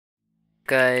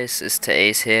Guys, it's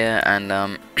Ace here, and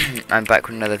I'm back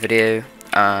with another video.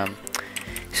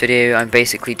 This video, I'm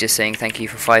basically just saying thank you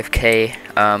for 5k,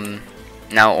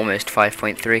 now almost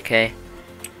 5.3k,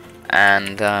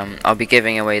 and I'll be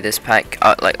giving away this pack.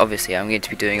 Like, obviously I'm going to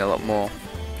be doing a lot more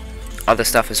other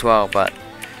stuff as well, but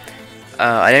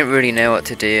I don't really know what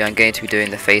to do. I'm going to be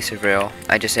doing the face reveal.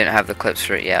 I just don't have the clips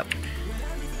for it yet.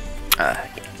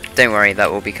 Don't worry,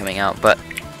 that will be coming out, but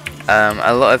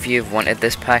a lot of you have wanted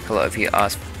this pack. A lot of you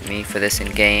asked me for this in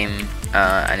game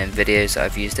and in videos that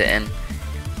I've used it in,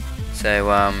 so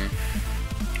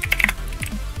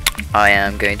I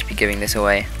am going to be giving this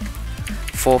away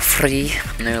for free,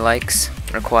 no likes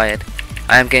required.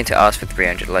 I am going to ask for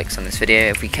 300 likes on this video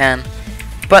if we can,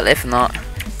 but if not,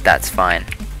 that's fine.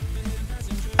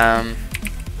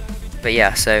 But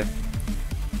yeah, so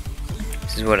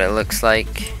this is what it looks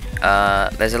like.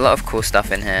 There's a lot of cool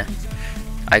stuff in here.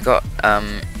 I got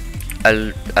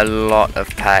a lot of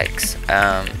packs.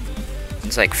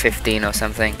 It's like 15 or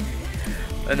something,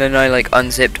 and then I like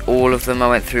unzipped all of them. I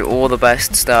went through all the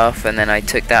best stuff, and then I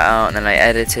took that out, and then I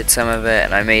edited some of it,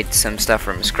 and I made some stuff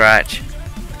from scratch.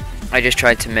 I just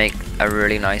tried to make a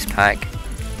really nice pack.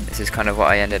 This is kind of what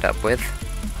I ended up with.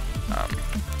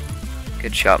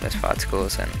 Good sharpness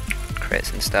particles and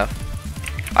crits and stuff.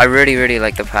 I really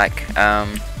like the pack.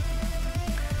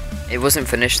 It wasn't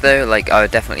finished though. Like, I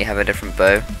would definitely have a different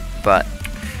bow, but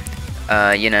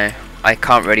you know, I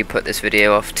can't really put this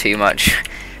video off too much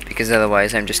because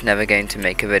otherwise I'm just never going to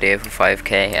make a video for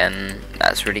 5k, and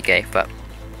that's really gay. But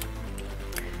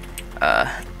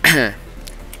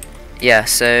yeah,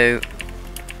 so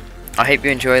I hope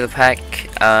you enjoy the pack,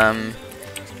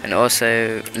 and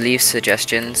also leave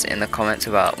suggestions in the comments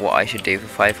about what I should do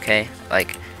for 5k,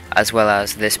 like, as well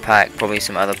as this pack, probably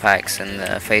some other packs and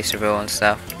the face reveal and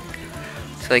stuff.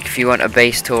 So like, if you want a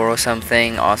base tour or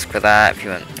something, ask for that. If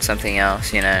you want something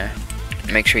else, you know,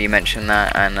 make sure you mention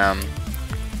that, and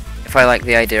if I like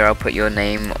the idea, I'll put your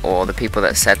name or the people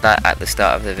that said that at the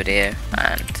start of the video,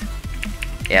 and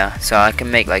yeah, so I can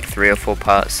make like 3 or 4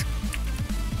 parts.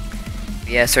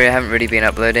 Yeah, sorry I haven't really been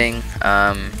uploading.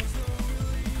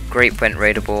 Grape went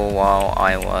raidable while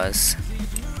I was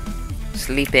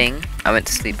sleeping. I went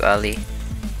to sleep early,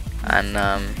 and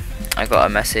I got a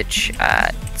message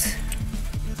at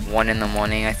 1 in the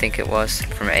morning, I think it was,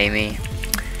 from Amy,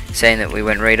 saying that we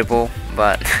went raidable,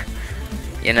 but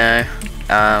you know,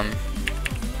 I'm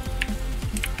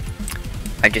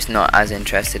just not as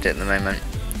interested at the moment.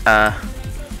 But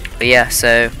yeah,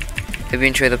 so hope you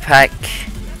enjoy the pack.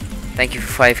 Thank you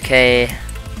for 5k,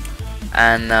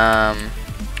 and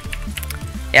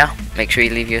yeah, make sure you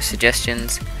leave your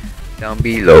suggestions down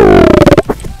below.